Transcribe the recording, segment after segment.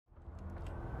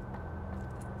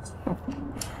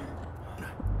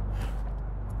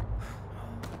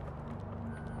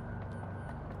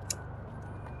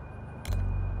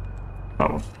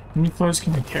Oh, how many floors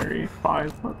can I carry?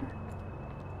 5. Okay.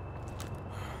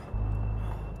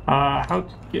 How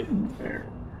to get in there?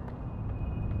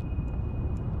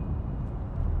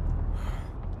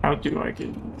 How do I get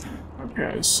in there? Okay,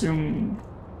 I assume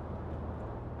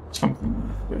something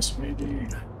like this, maybe.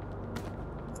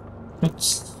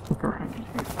 Let's look around here.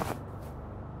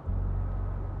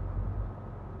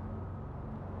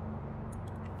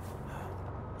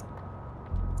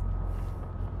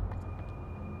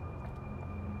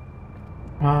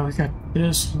 We got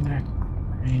this and that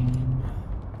green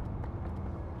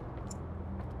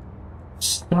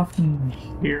stuff in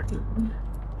here.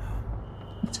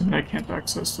 And I can't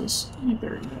access this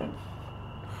either yet.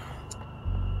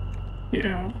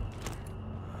 Yeah.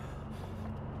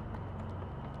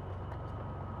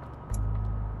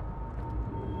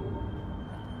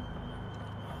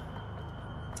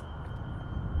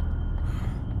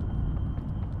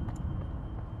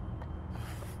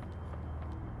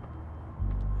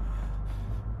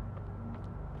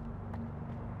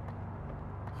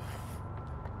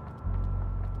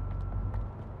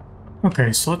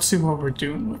 Okay, so let's see what we're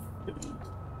doing with it.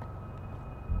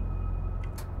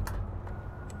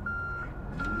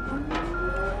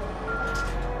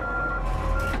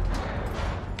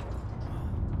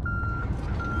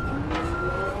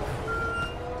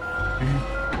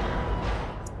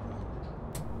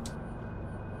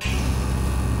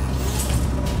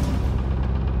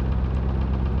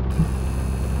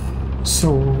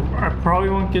 So I probably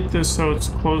won't get this so it's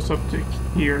close up to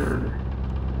here.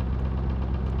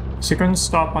 Is it going to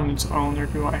stop on its own, or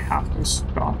do I have to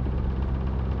stop it?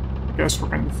 I guess we're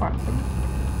going to find them.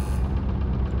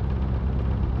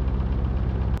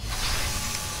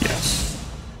 Yes.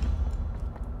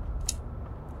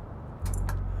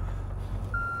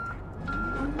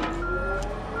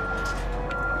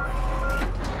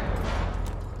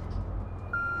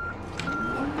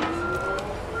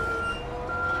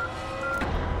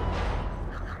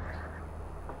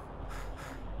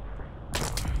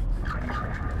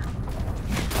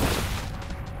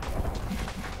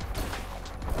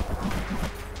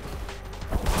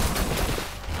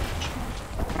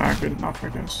 Good enough, I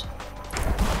guess.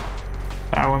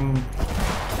 That one.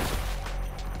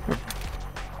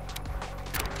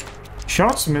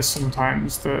 Shots miss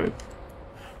sometimes that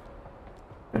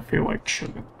I feel like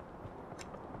shouldn't.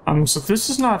 So this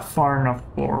is not far enough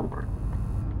forward.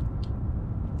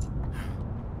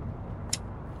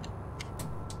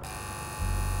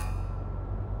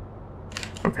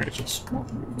 Okay, just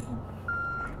won't move on.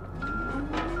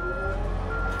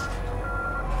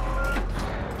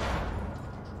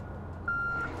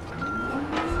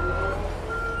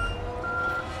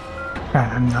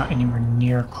 God, I'm not anywhere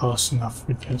near close enough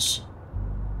with this.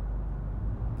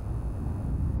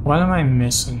 What am I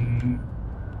missing?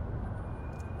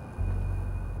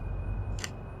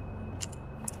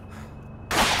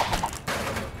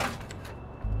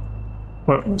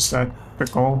 What was that? The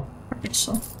goal? I think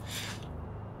so.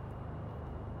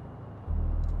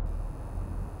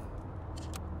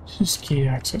 Just key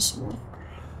accessible.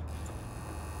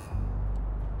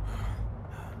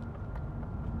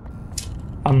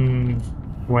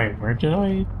 Wait, where did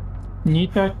I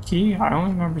need that key? I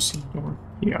only remember seeing the door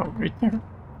key out right there.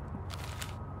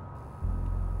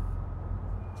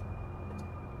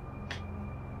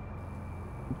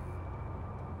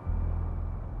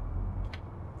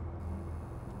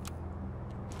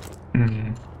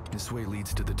 This way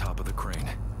leads to the top of the crane.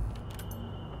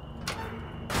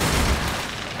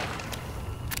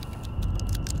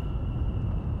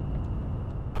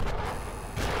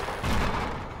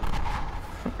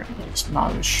 It's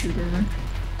not a shooter.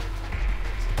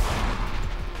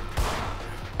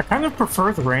 I kind of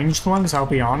prefer the ranged ones, I'll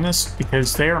be honest,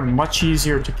 because they are much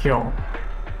easier to kill.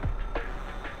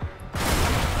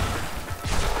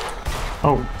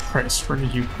 Oh, Chris, where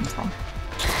did you come from?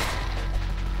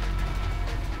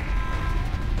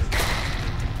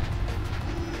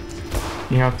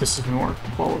 You know, if this isn't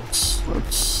workable,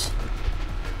 let's...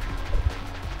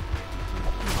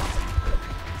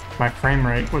 My frame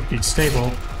rate would be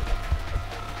stable.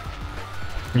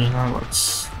 You know,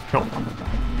 let's kill one of them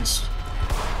at least.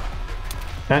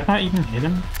 Did that not even hit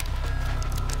him?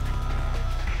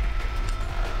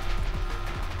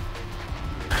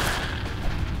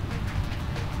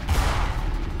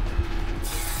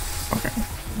 Okay,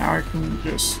 now I can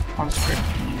just concentrate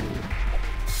on you.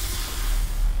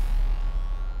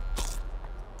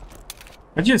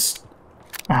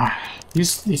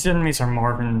 These enemies are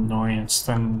more of an annoyance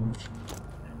than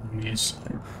enemies.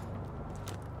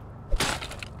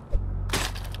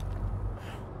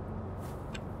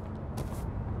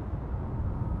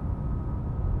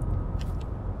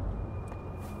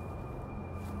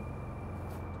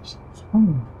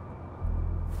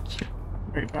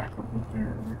 way back over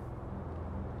there.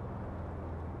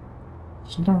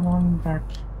 Is there one back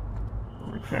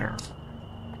over there?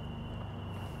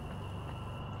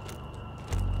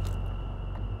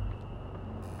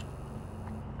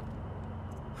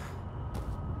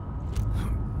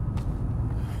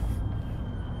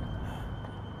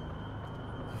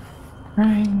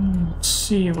 Crane, let's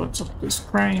see what's up this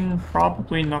crane.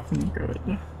 Probably nothing good.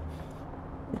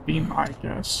 Would be my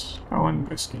guess. Oh, in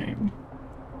this game.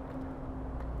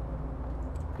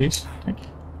 Please, thank you.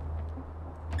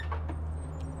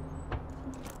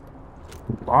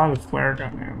 A lot of flare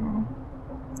gun ammo.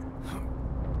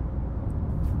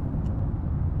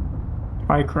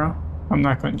 Hi, Crow. I'm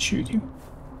not going to shoot you.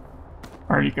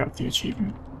 I already got the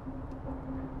achievement.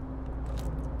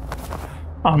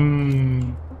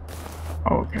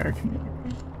 Oh, okay, I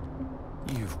can.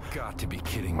 You've got to be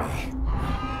kidding me.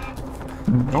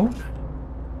 Nope.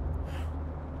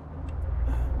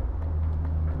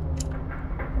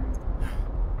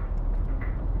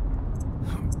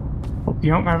 Hope you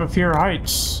don't have a fear of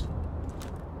heights.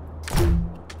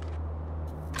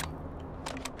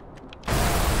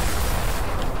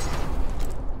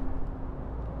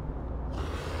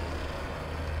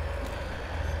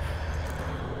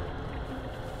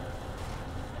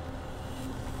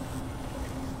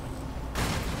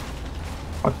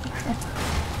 What the heck?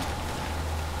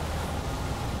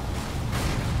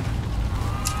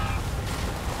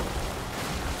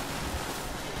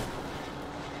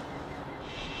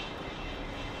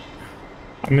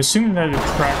 I'm assuming that it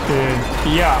attracted...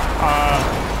 Yeah,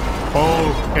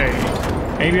 okay.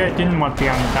 Maybe I didn't want to be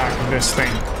on the back of this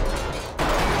thing.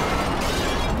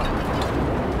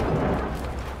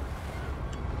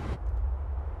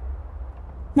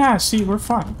 Nah, see, we're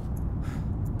fine.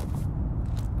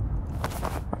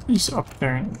 He's up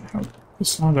there and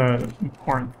it's not an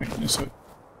important thing, is it?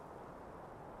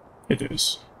 It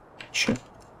is. Shit.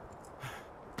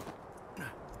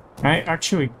 Can I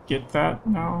actually get that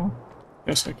now?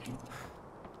 Yes, I can.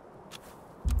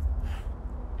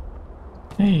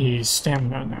 Hey,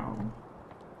 stamina now.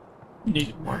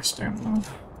 Needed more stamina.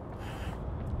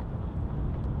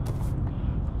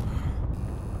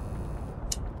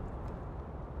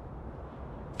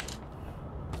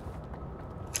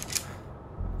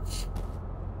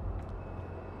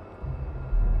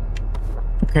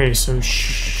 Okay, so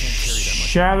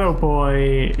Shadow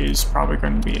Boy is probably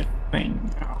going to be a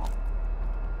thing now.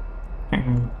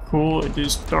 And cool, it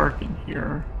is dark in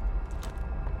here.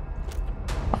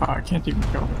 I can't even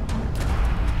go there.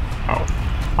 Oh,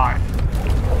 hi.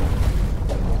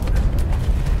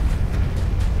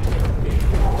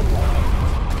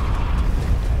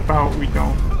 About we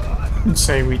don't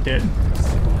say we did.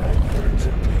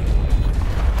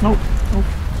 Nope, nope.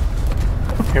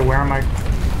 Okay, where am I?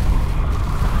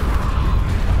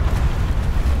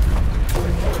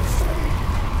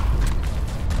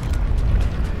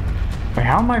 Wait,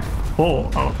 how am I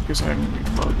full? Oh, because I haven't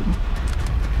reloaded.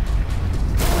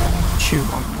 Shoot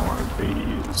one more of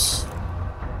these.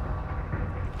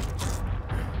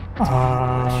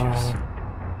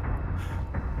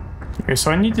 Okay,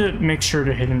 so I need to make sure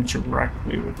to hit him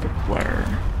directly with the flare.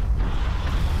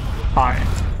 Hi.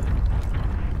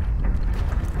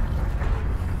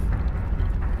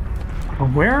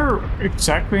 Where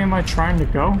exactly am I trying to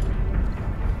go?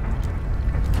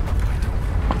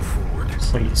 Forward.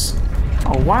 Please.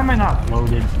 Oh, why am I not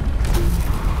loaded?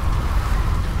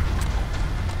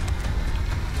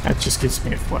 That just gives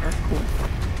me a flare. Cool.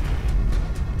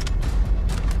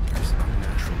 There's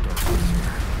unnatural darkness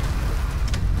here.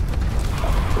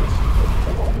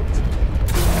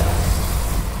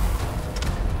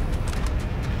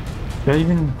 Did I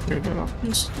even clear that up?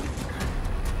 Yes.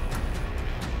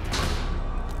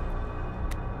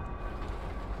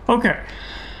 Okay.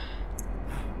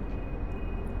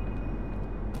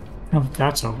 Now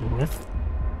that's over with.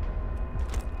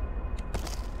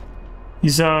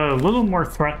 He's a little more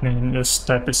threatening in this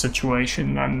type of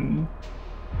situation than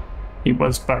he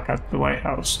was back at the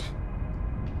lighthouse.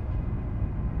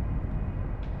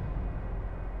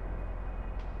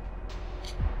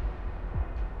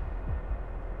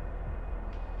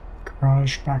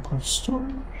 Garage, backlist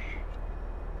storage,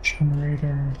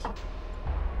 generator.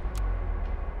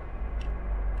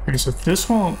 Okay, so this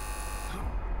won't...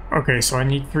 Okay, so I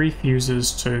need 3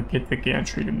 fuses to get the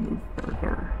gantry to move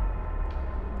further.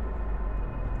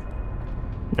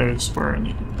 There's where I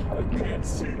need to go. I can't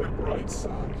see the bright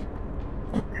side.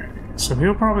 Okay, so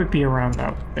he'll probably be around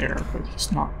out there, but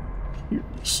he's not here,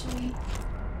 so...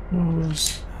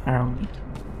 Those... I don't need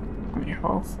any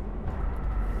health.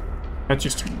 That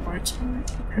just turned lights on.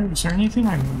 Okay, was there anything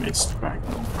I missed back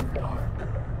there?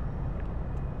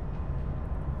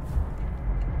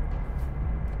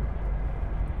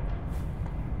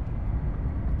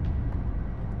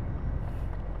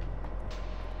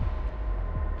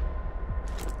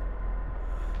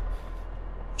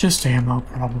 Just ammo,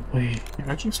 probably.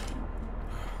 Yeah, just.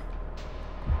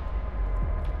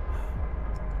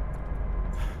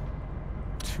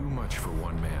 Too much for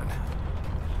one man.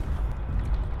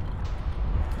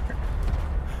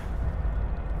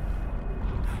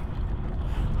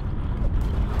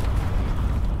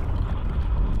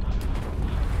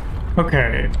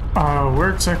 Okay, where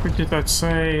exactly did that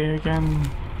say again?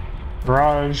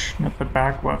 Garage, at the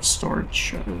back left storage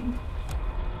shed.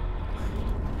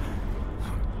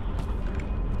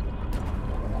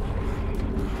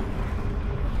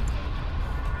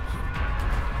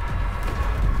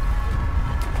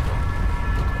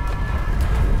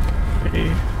 Okay,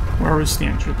 where was the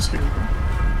entrance here?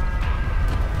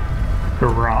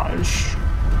 Garage.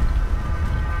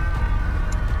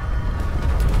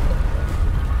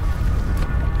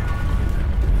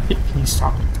 Can you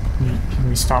stop? Can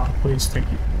we stop it, please?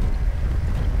 Thank you.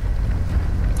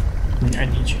 I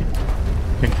need you.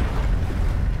 Thank you.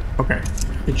 Okay,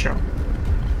 good show.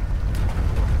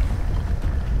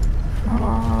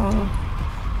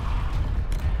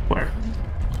 Where?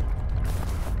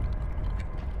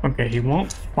 Okay, he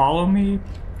won't follow me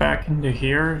back into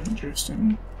here.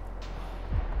 Interesting.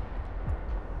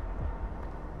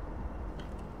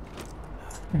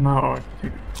 No, I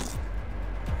think.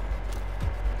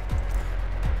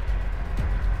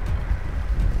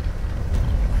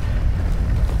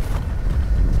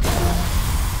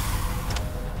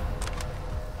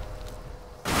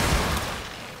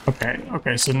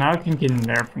 Okay, so now I can get in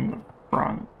there from the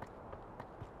front.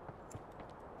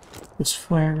 Just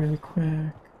flare really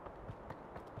quick.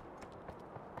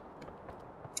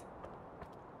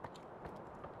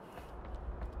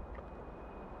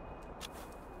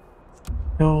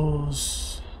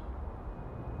 Hills.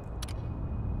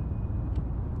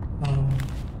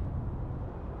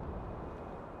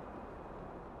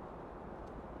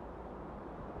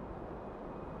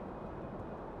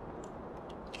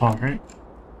 All right.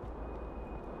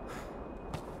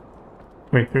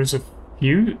 Wait, there's a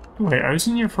fuse? Wait, I was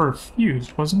in here for a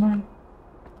fuse, wasn't I?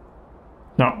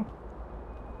 No.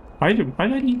 Why did I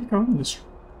need to go in this room?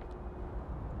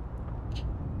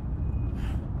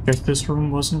 Guess this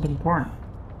room wasn't important.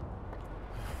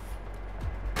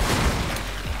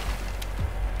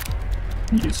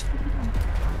 Useful.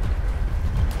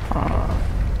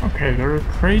 Okay, there are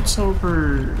crates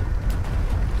over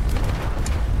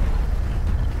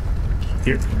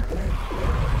here.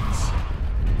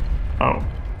 Oh.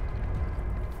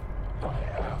 I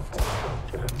have to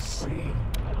help them see.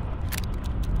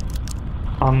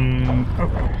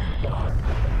 Okay.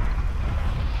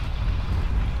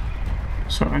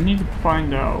 So I need to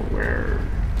find out where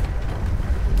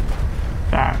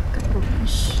that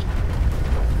goes.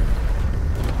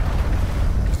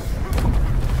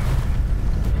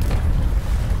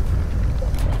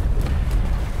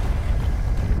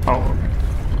 Oh, okay.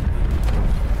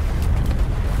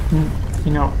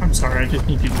 You know, I'm sorry, I just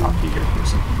need to talk to you here for a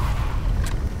second.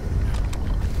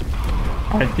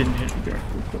 I didn't hit you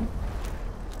directly, though.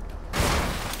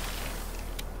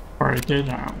 Or I did,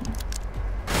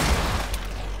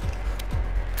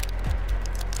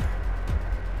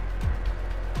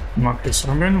 Okay, so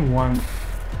I'm gonna want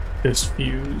this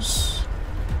fuse.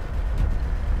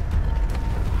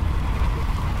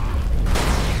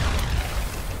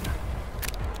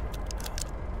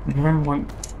 I'm gonna want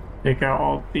to take out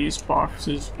all these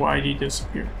boxes. Why'd he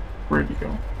disappear? Where'd he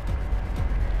go?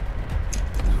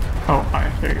 Oh, hi,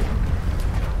 there you go.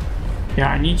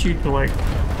 Yeah, I need you to, like,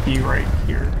 be right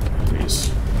here,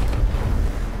 please.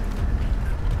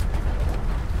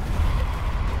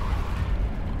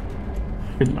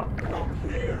 Good enough.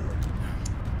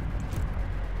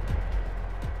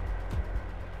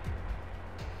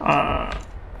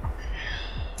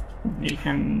 You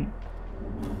can...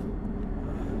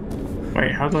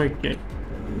 Wait, how do I get...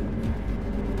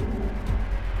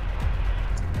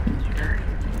 in here?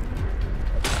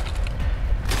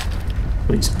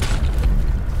 Please.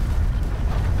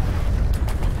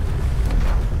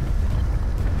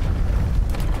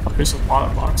 Oh, there's a lot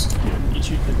of boxes I need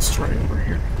you to destroy over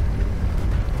here.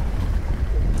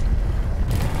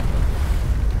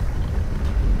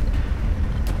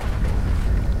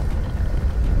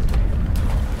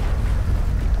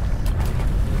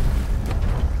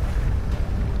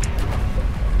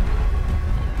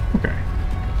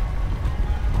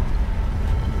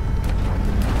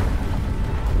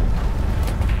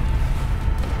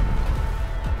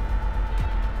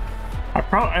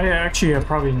 I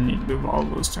probably need to move all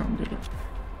those down, did I?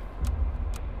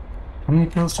 How many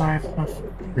pills do I have left?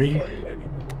 Three?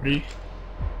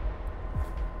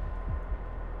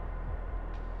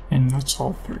 And that's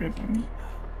all three of them.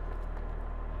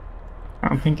 I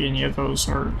don't think any of those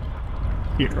are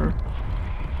here.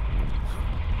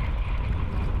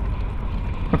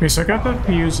 Okay, so I got that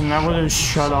fuse, and that would have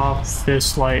shut off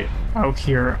this light out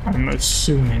here, I'm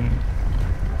assuming.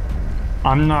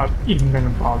 I'm not even gonna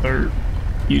bother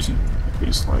using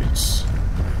these lights.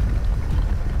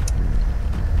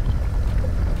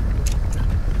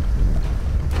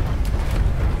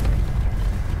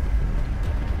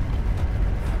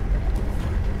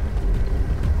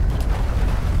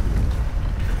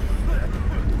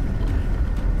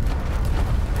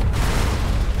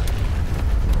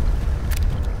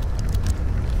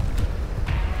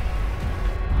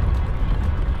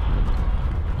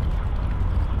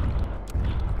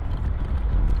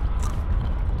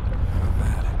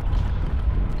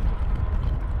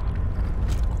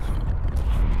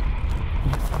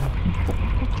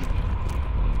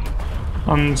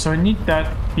 So I need that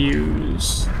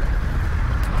fuse.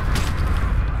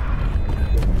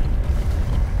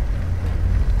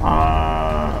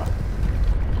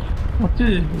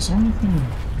 Is there anything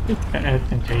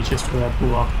advantageous for that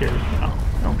block here? No,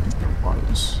 I don't think there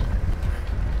was.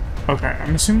 Okay,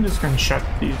 I'm assuming it's gonna shut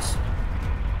these.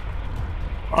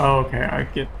 Oh, okay, I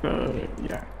get the,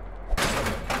 yeah.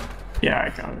 Yeah, I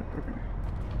got it, okay.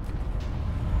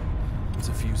 It's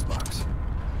a fuse box.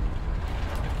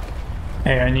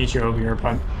 Hey, I need you over here,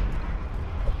 bud.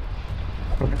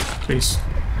 Okay, please,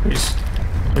 please,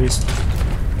 please.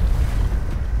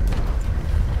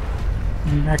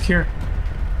 I'm back here.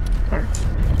 Sorry.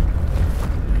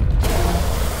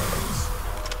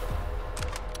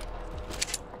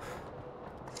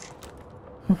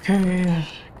 Okay,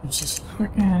 just a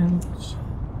second.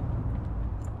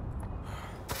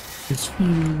 This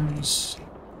fuse.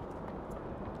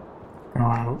 Go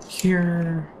out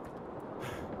here.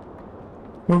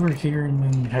 Over here and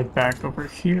then head back over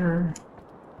here.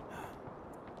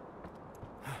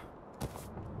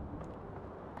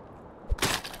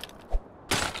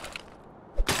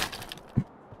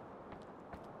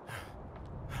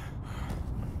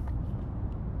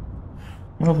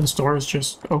 Well, this door is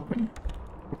just open.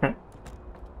 Okay.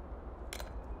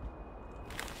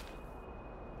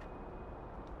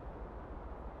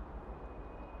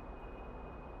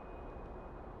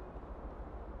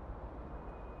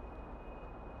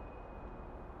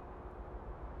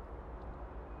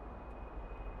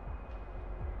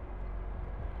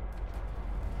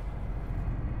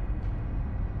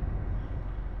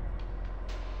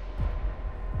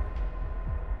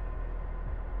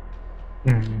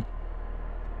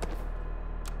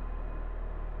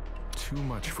 Too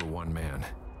much for one man.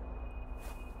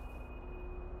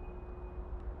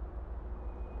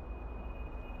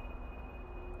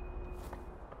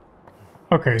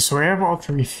 Okay, so I have all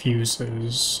three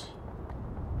fuses.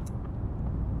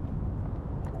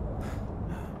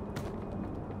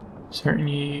 Is there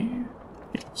any...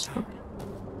 Yes, okay.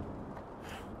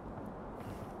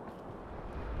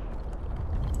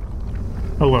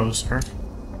 Hello, sir.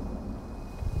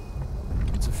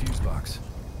 It's a fuse box.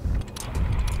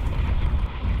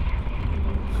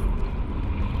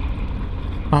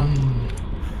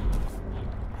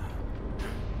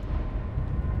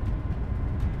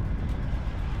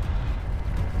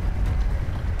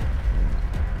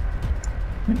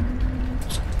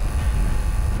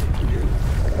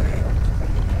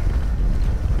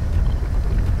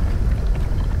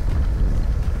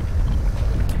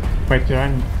 Wait, did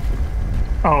I...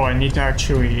 Oh, I need to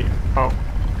actually... Oh.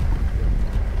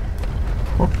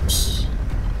 Whoops.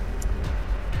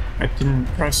 I didn't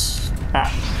press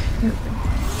that. There we go.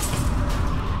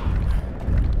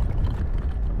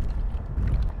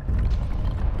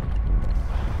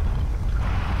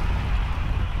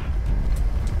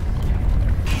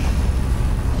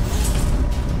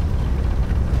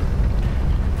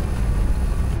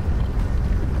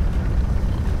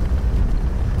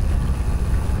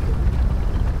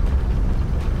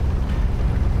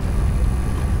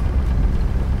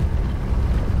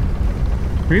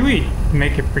 Really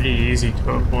make it pretty easy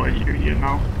to avoid you, you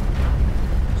know?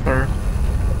 Sir.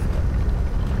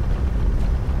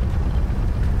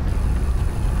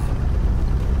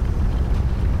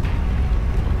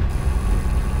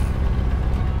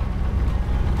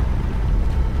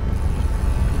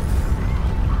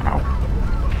 Ow.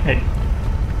 Hey.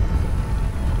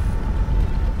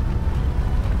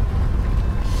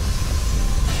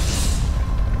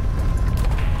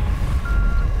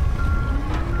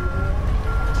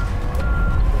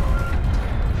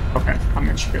 Okay, I'm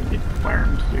actually gonna need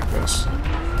Claren to do this.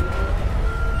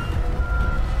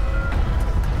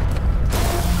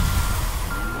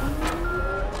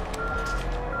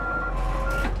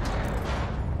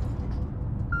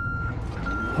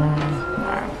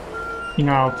 You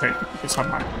know, I'll take it because I'm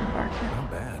not coming back here. Not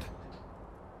bad.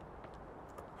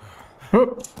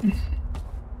 Oh.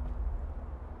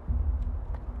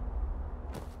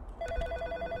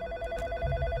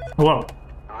 Hello.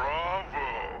 Bravo!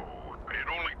 It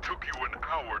only took you an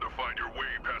hour to find your way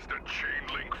past a chain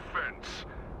link fence.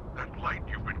 That light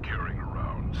you've been carrying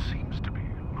around seems to be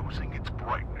losing its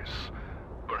brightness.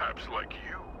 Perhaps like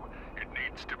you, it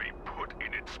needs to be put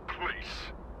in its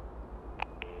place.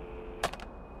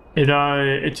 It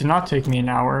did not take me an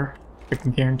hour. I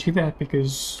can guarantee that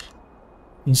because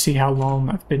you see how long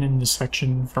I've been in this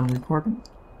section from recording.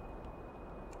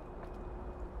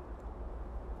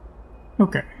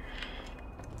 Okay.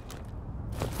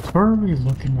 So where are we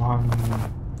looking on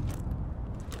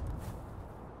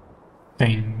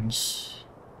things?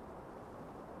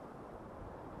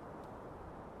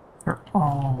 They're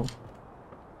all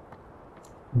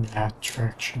in that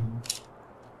direction.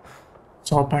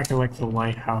 It's all back at like the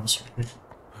lighthouse, right?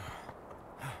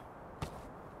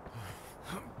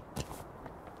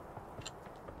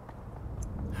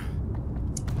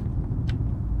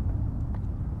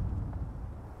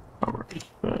 Alright,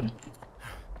 the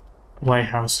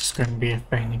lighthouse is going to be a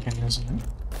thing again, isn't it?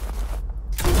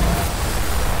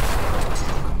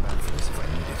 I'll come back for this if I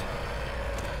need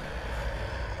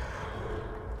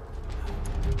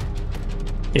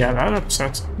it. Yeah, that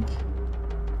upsets me.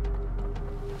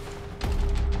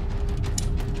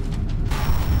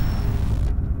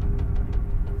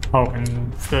 Oh,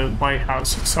 and the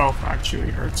lighthouse itself actually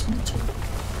hurts me too.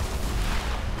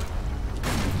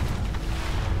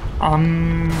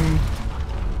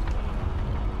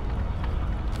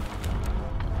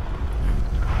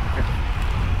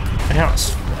 The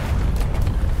house.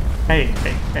 Hey.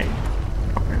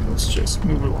 Okay, let's just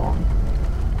move along.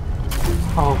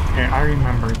 Okay, I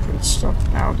remember this stuff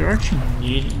now. Do I actually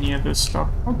need any of this stuff?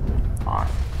 Probably not.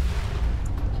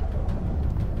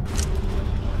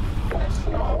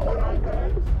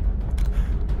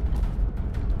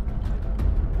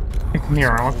 Hey, come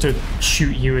here, I'll have to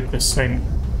shoot you at this thing.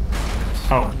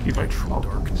 Oh, you like Actual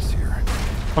darkness here.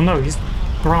 Oh no, he's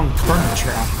throwing furniture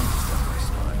at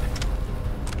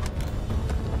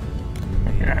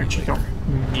me. Okay, I actually don't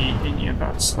need any of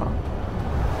that stuff.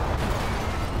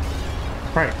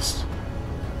 Christ.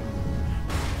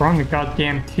 Throwing the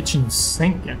goddamn kitchen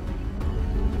sink in.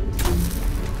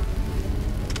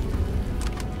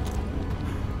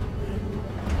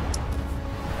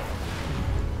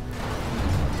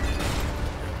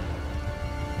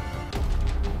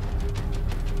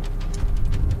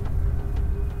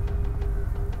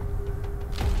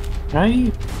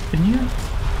 Right? Can you?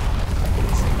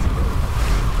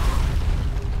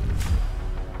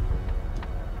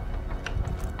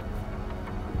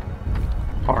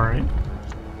 Alright.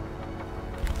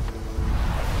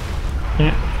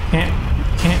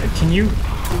 Can you?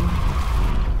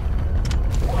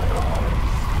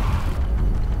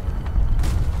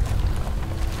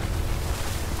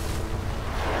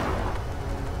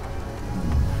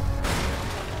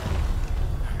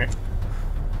 Okay.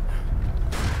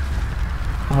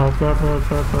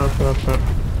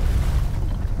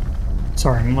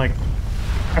 Sorry, I'm like,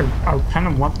 I kind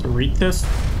of want to read this.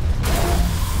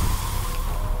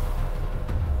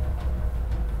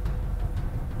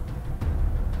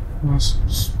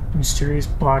 Mysterious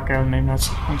blackout, maybe not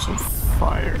sequential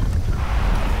fire.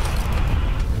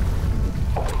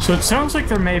 So it sounds like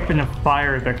there may have been a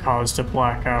fire that caused a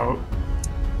blackout,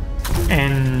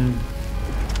 and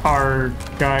our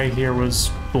guy here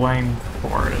was blamed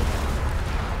for it.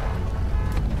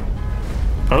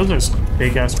 Those are some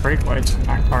big ass brake lights in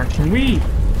that car. Can we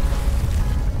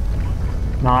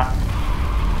not?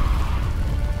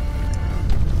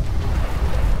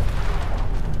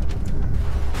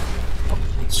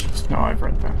 It's just, no, I've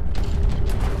read that.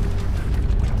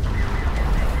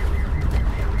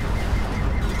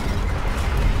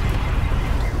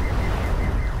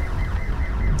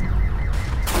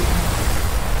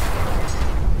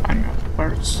 I know,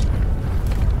 where's...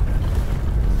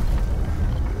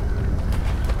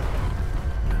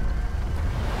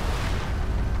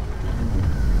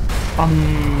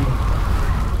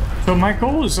 So my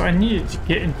goal is I needed to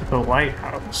get into the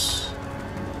lighthouse.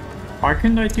 Why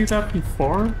couldn't I do that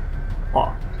before?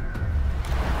 Locked.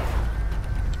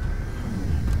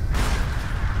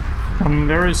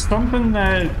 There was something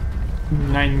that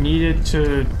I needed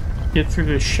to get through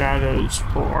the shadows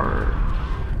for.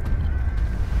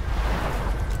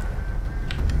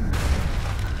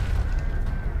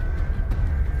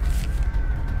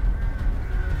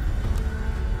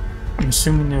 I'm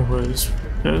assuming it was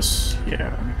this,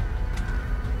 yeah.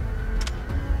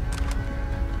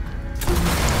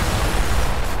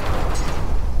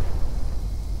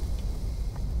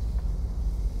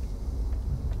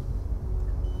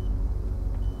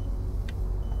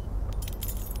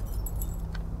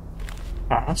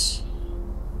 pass.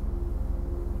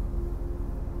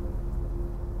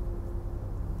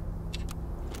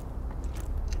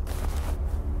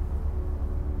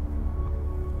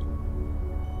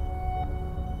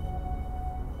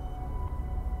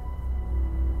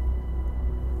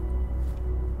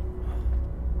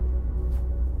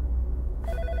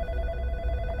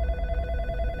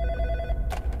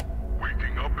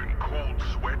 Waking up in cold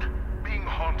sweat, being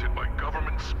haunted by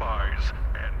government spies,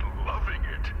 and loving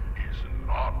it is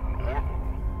not normal.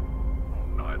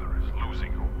 Neither is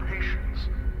losing your patience.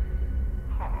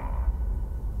 Huh.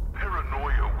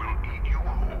 Paranoia will eat you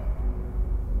whole,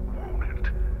 won't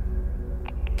it?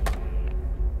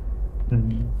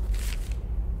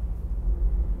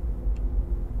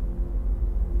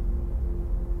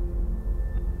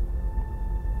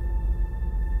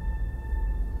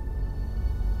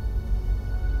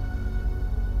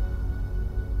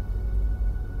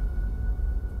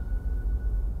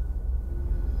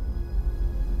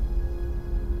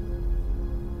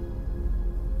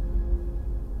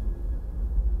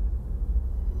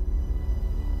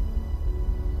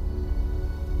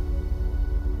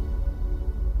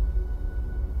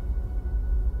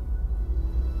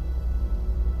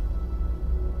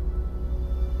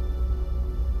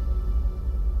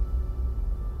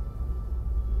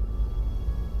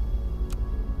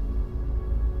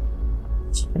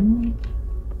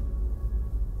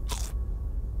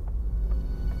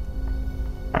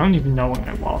 I don't even know when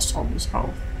I lost all this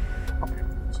health. Okay.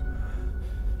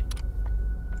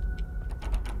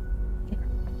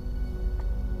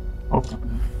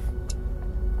 Open.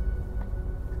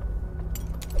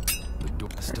 The door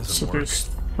this doesn't So work. there's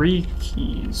 3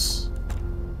 keys.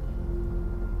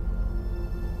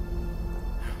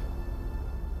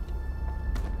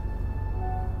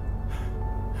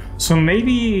 So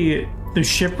maybe the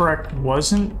shipwreck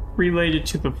wasn't related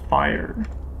to the fire.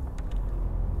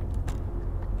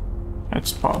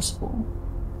 That's possible.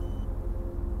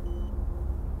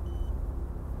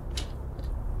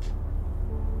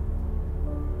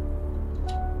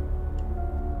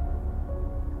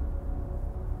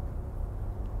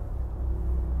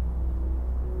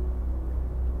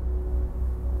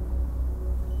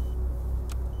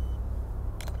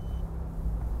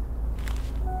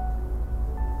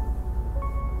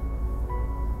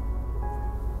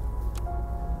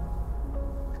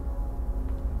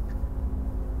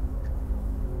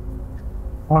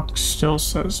 Clock still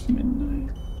says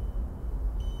midnight.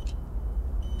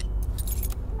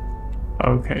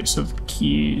 Okay, so the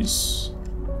keys...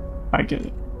 I get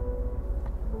it.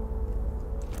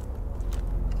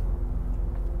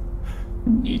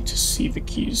 Need to see the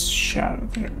keys shadow.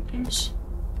 There it is.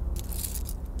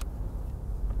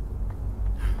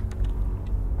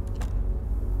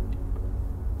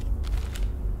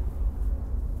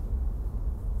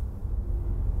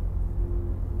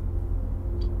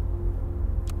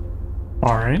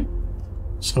 Alright,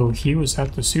 so he was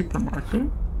at the supermarket.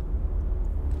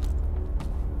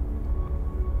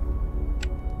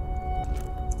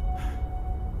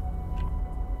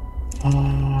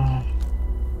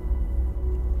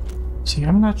 See,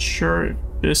 I'm not sure if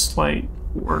this light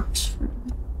works for me.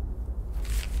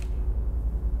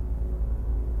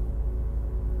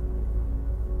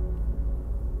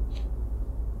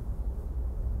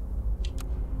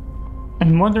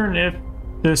 I'm wondering if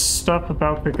this stuff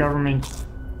about the government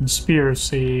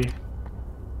conspiracy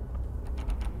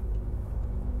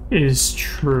is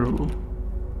true.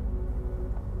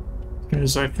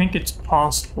 Because I think it's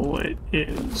possible it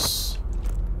is.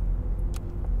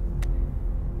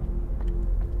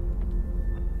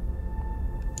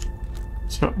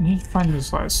 So I need to find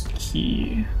this last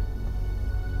key.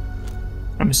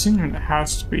 I'm assuming it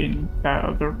has to be in that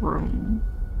other room.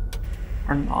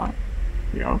 Or not.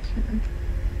 Yeah, okay.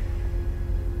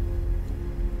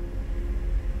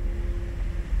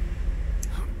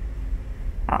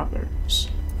 Others.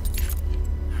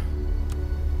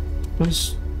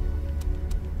 Those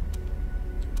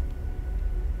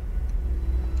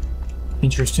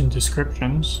interesting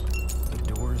descriptions.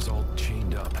 The door's all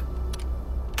chained up.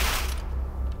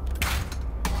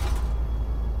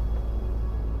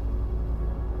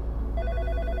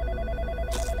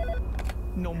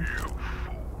 You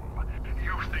fool.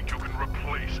 You think you can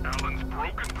replace Alan's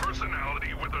broken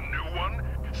personality with a new one?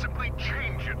 Simply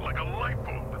change it like a light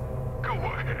bulb. Go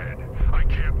ahead. I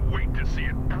can't wait to see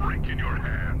it break in your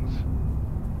hands.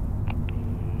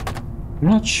 I'm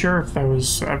not sure if that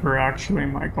was ever actually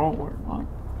my goal or not.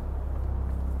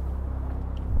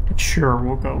 But sure,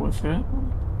 we'll go with it.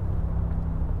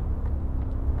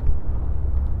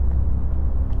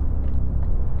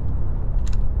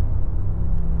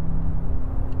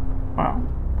 Wow.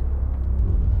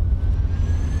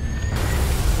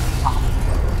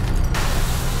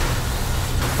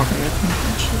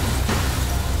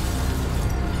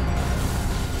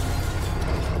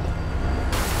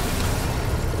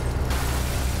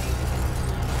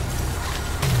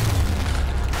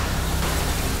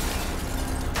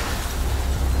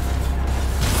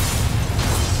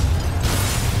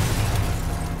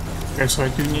 Okay, so I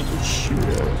do need to shoot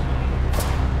it.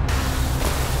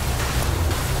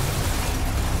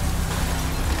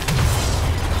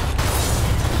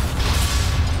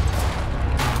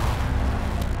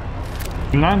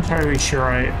 I'm not entirely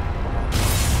sure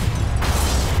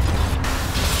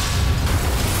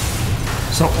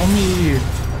So only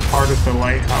part of the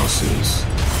lighthouses.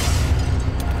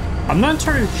 I'm not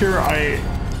entirely sure I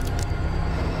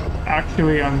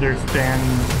actually understand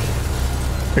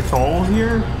the goal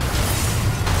here.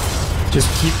 Just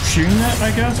keep shooting it,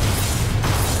 I guess.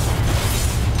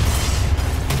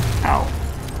 Ow.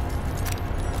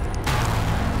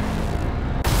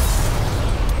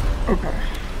 Okay.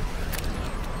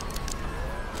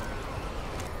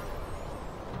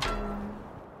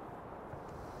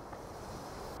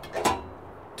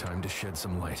 Time to shed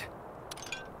some light.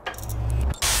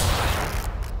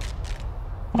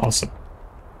 Awesome.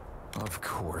 Of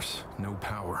course, no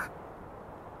power.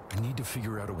 I need to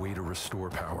figure out a way to restore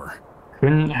power.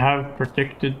 Couldn't have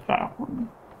predicted that one.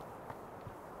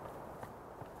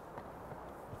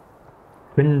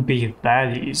 Couldn't be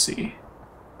that easy.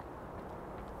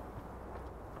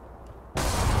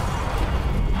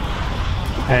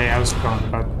 Hey, how's it going,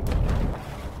 bud?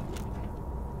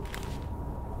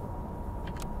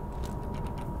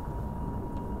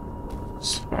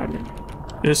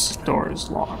 This door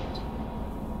is locked.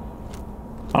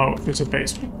 Oh, there's a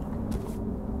basement.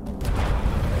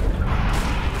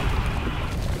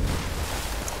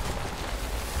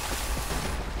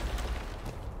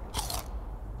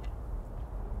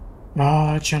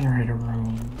 Generator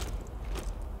room.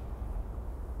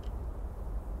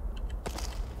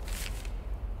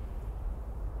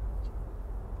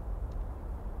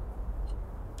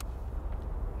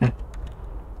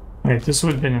 Wait, this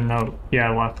would have been a note.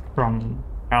 Yeah, left from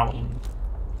Alan.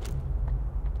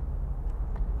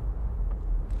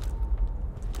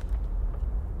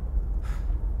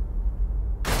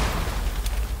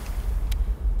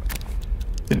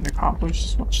 Didn't accomplish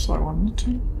as much as I wanted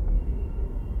to.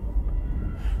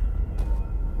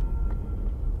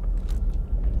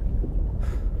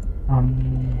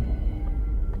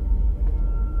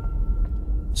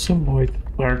 Some void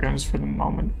flare guns for the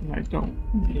moment, and I don't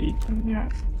need them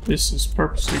yet. This is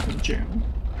purposely been jammed.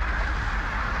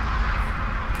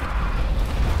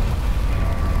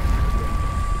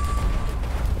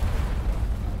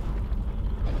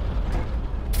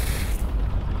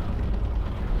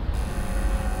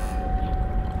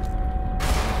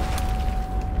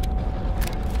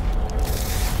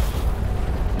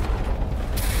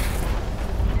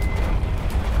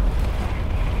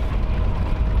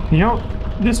 You know,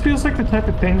 this feels like the type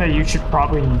of thing that you should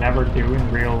probably never do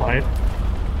in real life.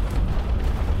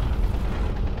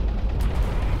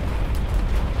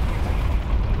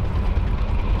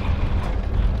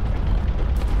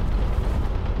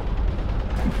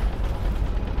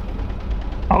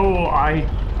 Oh,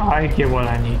 I get what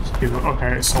I need to do.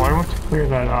 Okay, so I want to clear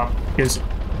that up because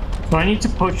so I need to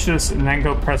push this and then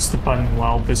go press the button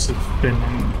while this has been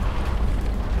in.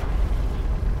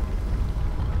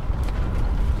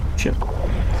 Shit.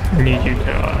 I need you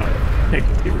to take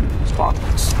a few of these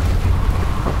boxes.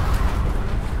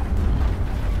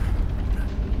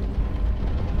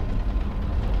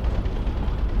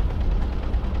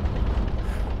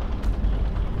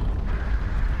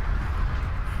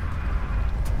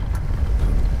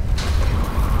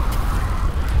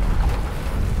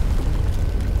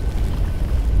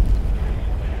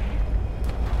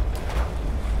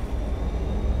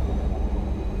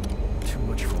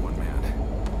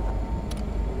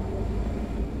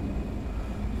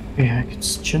 Yeah,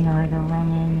 it's generator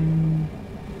running.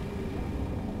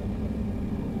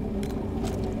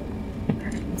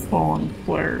 Okay, fallen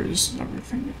flares and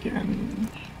everything again.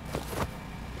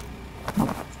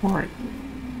 Not right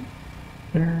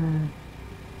there.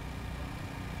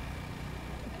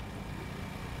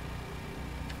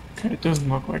 Okay, it doesn't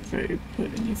look like they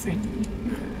put anything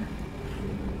there.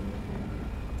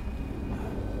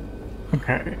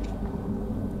 Okay.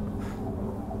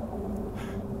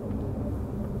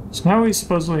 So now we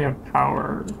supposedly have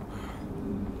power.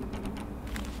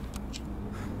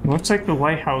 It looks like the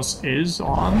lighthouse is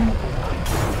on.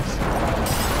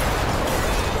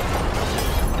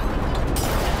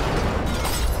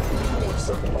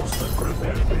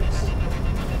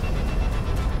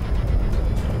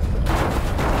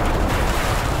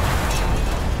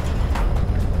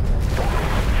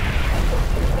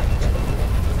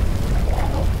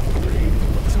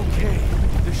 It's okay.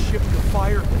 The ship, the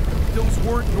fire, those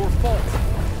weren't your fault.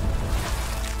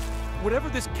 Whatever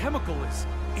this chemical is,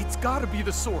 it's gotta be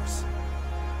the source.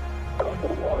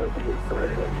 Don't want to be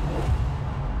afraid anymore.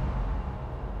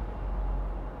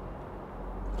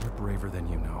 braver than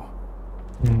you know.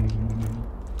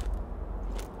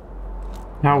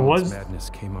 Now Alan's was madness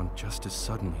came on just as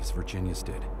suddenly as Virginia's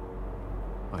did.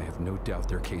 I have no doubt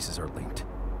their cases are linked.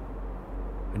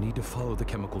 I need to follow the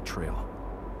chemical trail,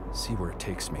 see where it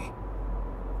takes me.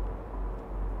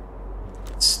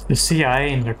 it's the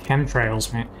CIA and their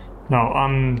chemtrails, man. No,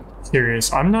 I'm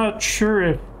serious. I'm not sure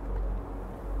if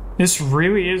this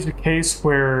really is a case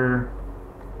where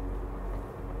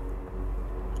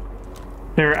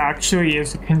there actually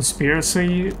is a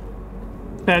conspiracy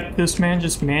that this man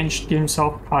just managed to get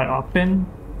himself caught up in.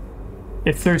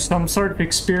 If there's some sort of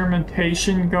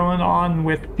experimentation going on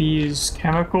with these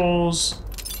chemicals,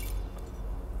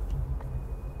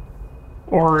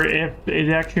 or if it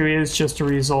actually is just a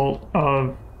result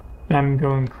of them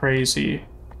going crazy.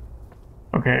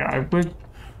 Okay, I would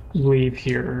leave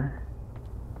here,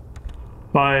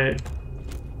 but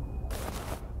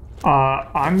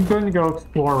I'm going to go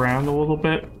explore around a little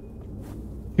bit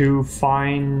to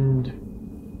find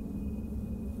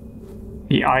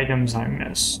the items I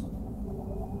missed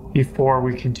before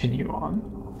we continue on.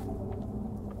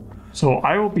 So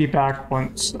I will be back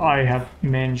once I have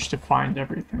managed to find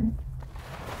everything.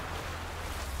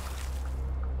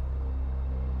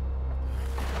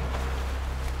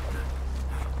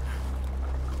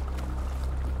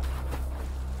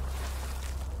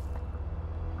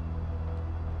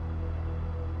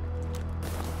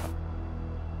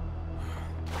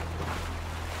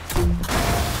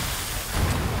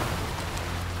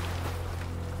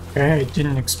 Okay, I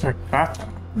didn't expect that.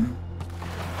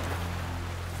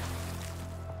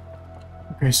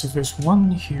 Okay, so there's one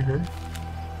here.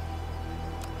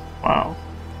 Wow.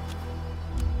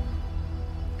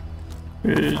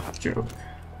 Good joke.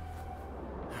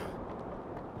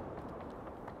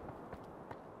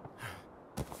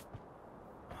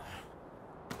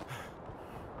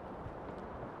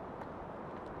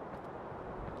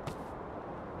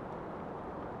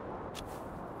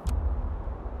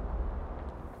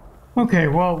 Okay,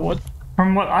 well,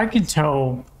 from what I can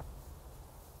tell,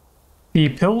 the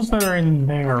pills that are in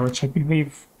there, which I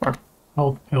believe are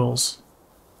health pills,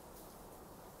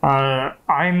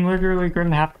 I'm literally going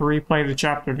to have to replay the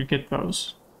chapter to get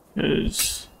those,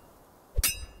 because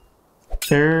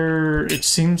it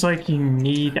seems like you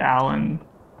need Alan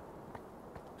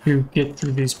to get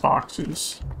through these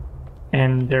boxes,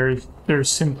 and there's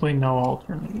simply no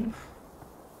alternative,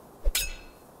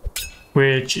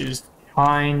 which is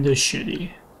kinda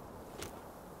shitty.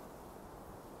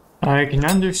 I can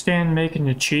understand making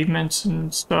achievements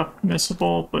and stuff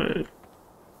missable, but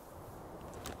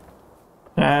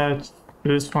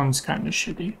this one's kinda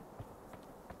shitty.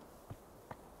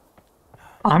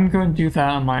 I'm going to do that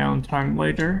on my own time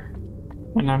later,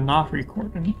 when I'm not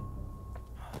recording.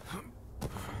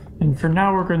 And for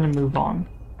now, we're going to move on.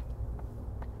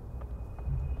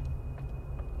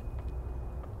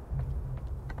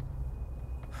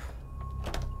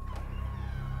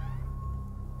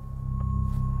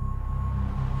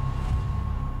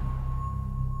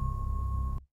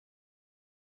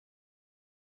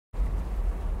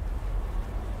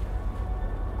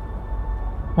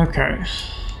 Okay.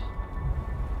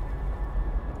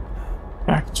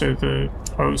 Back to the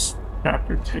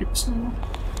post-chapter tapes now.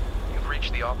 You've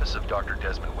reached the office of Dr.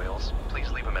 Desmond Wales. Please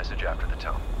leave a message after the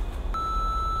tone.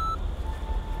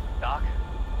 Doc?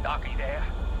 Doc, are you there?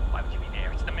 Why would you be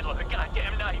there? It's the middle of the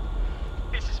goddamn night.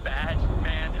 This is bad,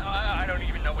 man. I don't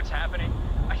even know what's happening.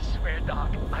 I swear, Doc,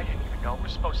 I didn't even know it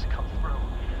was supposed to come through.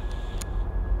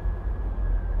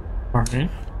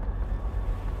 Alright.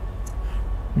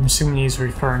 I'm assuming he's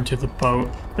referring to the boat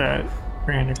that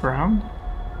ran aground.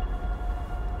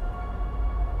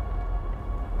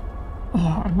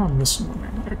 Oh, I'm not missing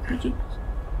anything. I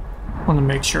just want to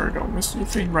make sure I don't miss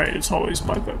anything. Right, it's always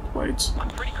by the plates. I'm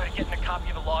pretty good at getting a copy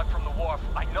of the log from the wharf.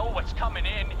 I know what's coming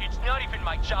in. It's not even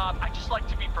my job. I just like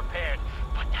to be prepared.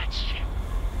 But that ship,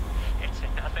 it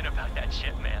said nothing about that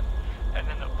ship, man. And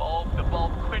then the bulb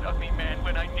quit on me, man.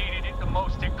 When I needed it the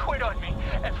most, it quit on me.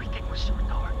 Everything was so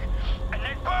dark. And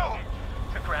then boom!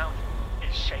 The ground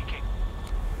is shaking.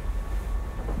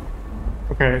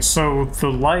 Okay, so the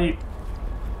light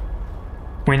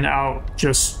went out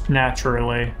just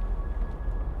naturally.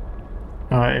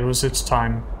 It was its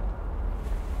time.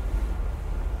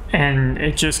 And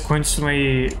it just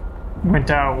coincidentally went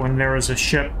out when there was a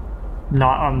ship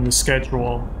not on the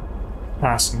schedule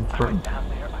passing I through. went down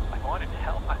there. I wanted to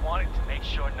help. I wanted to make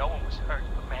sure no one was hurt.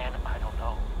 But man, I don't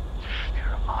know. There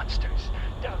are monsters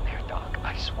down there, Doc.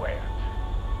 I swear.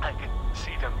 I can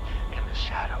see them in the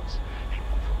shadows. They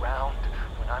move around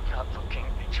when I'm not looking.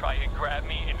 They try and grab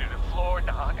me into the floor,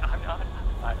 Doc.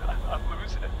 I'm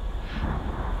losing it.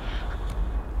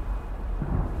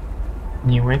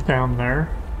 And you went down there.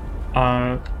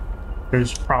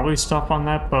 There's probably stuff on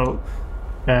that boat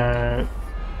that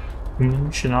you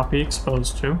should not be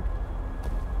exposed to.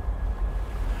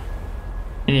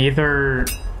 And either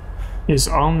his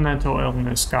own mental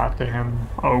illness got to him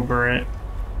over it.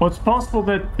 Well, it's possible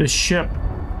that the ship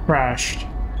crashed.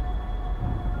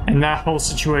 And that whole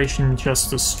situation, just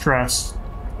the stress,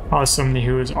 caused somebody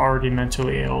who is already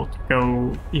mentally ill to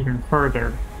go even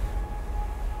further.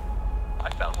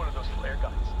 I found one of those flare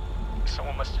guns.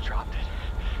 Someone must have dropped it.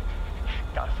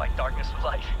 Gotta fight darkness with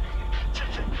light.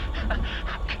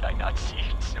 How could I not see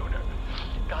it sooner?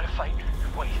 Gotta fight.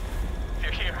 Wait.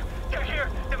 They're here. They're here.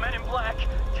 The men in black.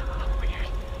 Weird.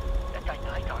 That guy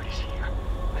Nygaard is here.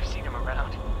 I've seen him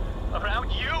around.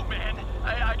 Around you, man.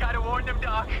 I gotta warn them,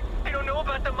 Doc. They don't know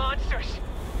about the monsters.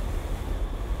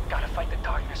 Gotta fight the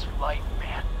darkness with light,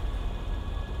 man.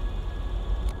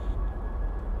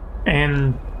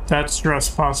 And that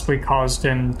stress possibly caused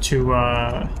him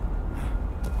to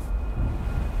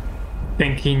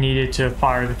think he needed to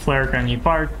fire the flare gun. He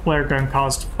fired the flare gun,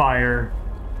 caused a fire,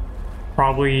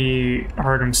 probably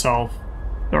hurt himself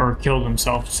or killed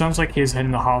himself. It sounds like he's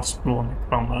in the hospital in a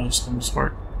coma of some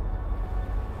sort.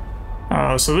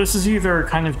 So this is either a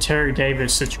kind of Terry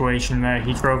Davis situation that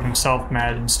he drove himself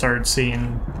mad and started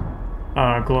seeing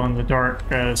glow-in-the-dark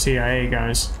CIA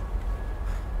guys.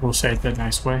 We'll say it that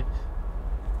nice way.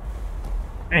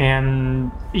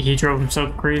 And he drove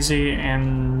himself crazy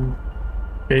and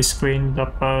basically ended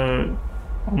up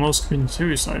almost committing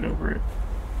suicide over it.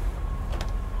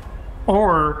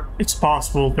 Or it's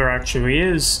possible there actually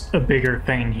is a bigger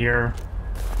thing here,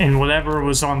 and whatever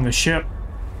was on the ship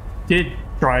did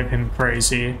drive him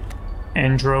crazy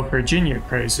and drove Virginia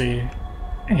crazy,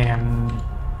 and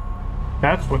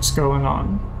that's what's going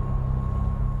on.